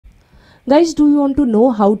Guys, do you want to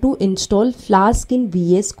know how to install Flask in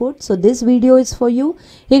VS Code? So this video is for you.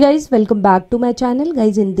 Hey guys, welcome back to my channel.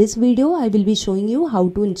 Guys, in this video I will be showing you how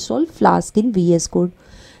to install Flask in VS Code.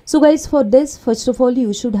 So guys, for this, first of all,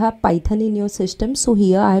 you should have Python in your system. So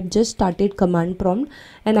here I have just started command prompt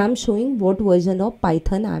and I'm showing what version of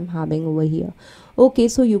Python I'm having over here. Okay,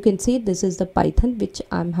 so you can see this is the Python which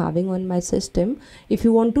I'm having on my system. If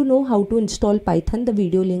you want to know how to install Python, the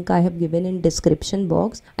video link I have given in description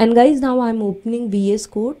box. And guys, now I'm opening VS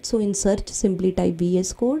Code. So in search, simply type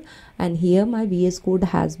VS Code. And here my VS Code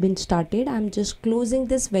has been started. I'm just closing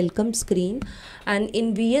this welcome screen, and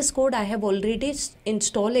in VS Code I have already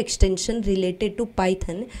installed extension related to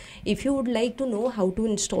Python. If you would like to know how to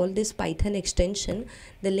install this Python extension,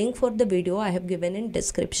 the link for the video I have given in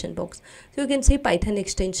description box. So you can see Python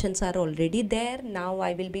extensions are already there. Now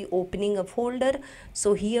I will be opening a folder.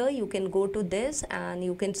 So here you can go to this and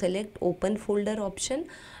you can select open folder option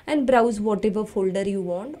and browse whatever folder you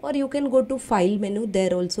want, or you can go to file menu.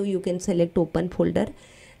 There also you can select open folder.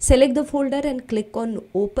 Select the folder and click on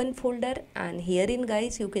open folder, and herein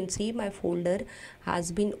guys you can see my folder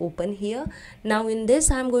has been open here. Now in this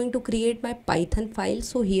I am going to create my Python file.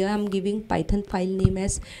 So here I am giving Python file name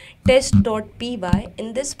as test.py.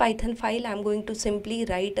 In this Python file I am going to simply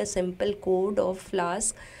write a simple code of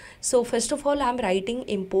Flask. So first of all I am writing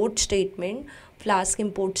import statement, Flask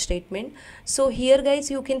import statement. So here guys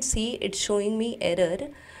you can see it's showing me error.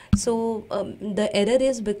 So the error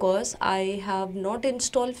is because I have not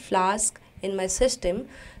installed Flask in my system,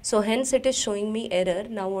 so hence it is showing me error.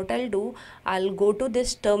 Now what I'll do, I'll go to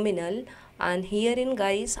this terminal, and herein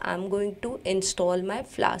guys I'm going to install my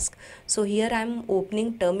Flask. So here I'm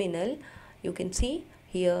opening terminal. You can see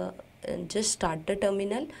here, just start the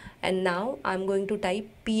terminal, and now I'm going to type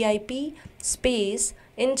pip space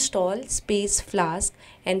install space Flask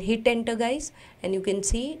and hit enter guys, and you can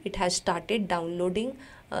see it has started downloading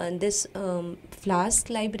this Flask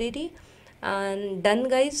library. And done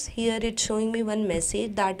guys. Here it's showing me one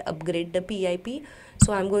message that upgrade the pip.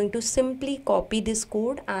 So I'm going to simply copy this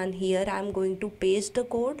code, and here I'm going to paste the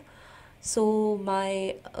code. So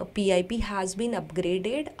my pip has been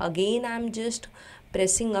upgraded. Again I'm just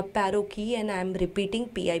pressing up arrow key and I'm repeating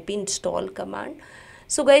pip install command.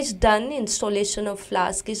 So guys, done. Installation of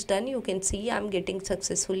Flask is done. You can see I'm getting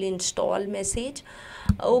successfully installed message.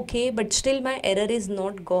 Okay, but still my error is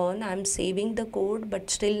not gone. I'm saving the code but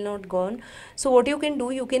still not gone. So what you can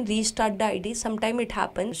do, you can restart the ID. Sometime it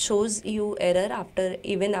happens, shows you error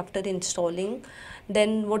even after installing.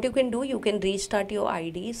 Then what you can do, you can restart your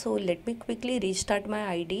ID. So let me quickly restart my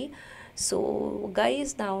ID. So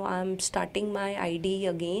guys, now I'm starting my ID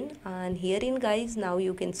again, and herein guys now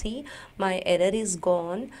you can see my error is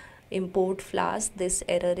gone. Import Flask, this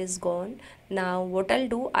error is gone. Now what I'll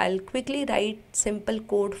do, I'll quickly write simple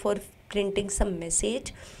code for printing some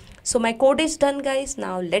message. So my code is done guys.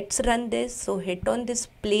 Now let's run this. So hit on this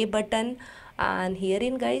play button, and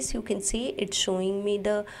herein guys you can see it's showing me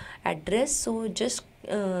the address. So just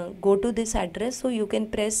go to this address. So you can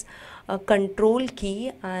press a control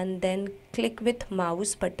key and then click with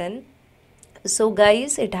mouse button. So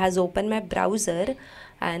guys, it has opened my browser,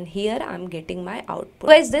 and here I'm getting my output.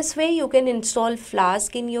 Guys, this way you can install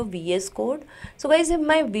Flask in your VS Code. So guys, if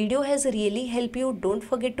my video has really helped you, don't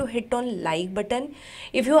forget to hit on like button.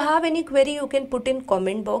 If you have any query, you can put in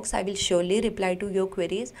comment box. I will surely reply to your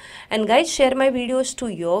queries. And guys, share my videos to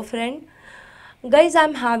your friend. Guys,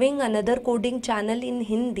 I'm having another coding channel in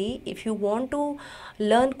Hindi. If you want to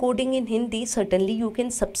learn coding in Hindi, certainly you can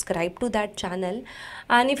subscribe to that channel.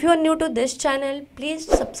 And if you are new to this channel, please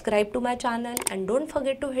subscribe to my channel and don't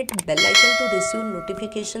forget to hit bell icon to receive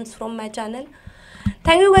notifications from my channel.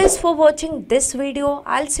 Thank you guys for watching this video.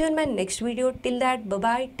 I'll see you in my next video. Till that, bye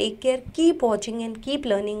bye, take care, keep watching and keep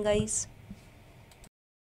learning guys.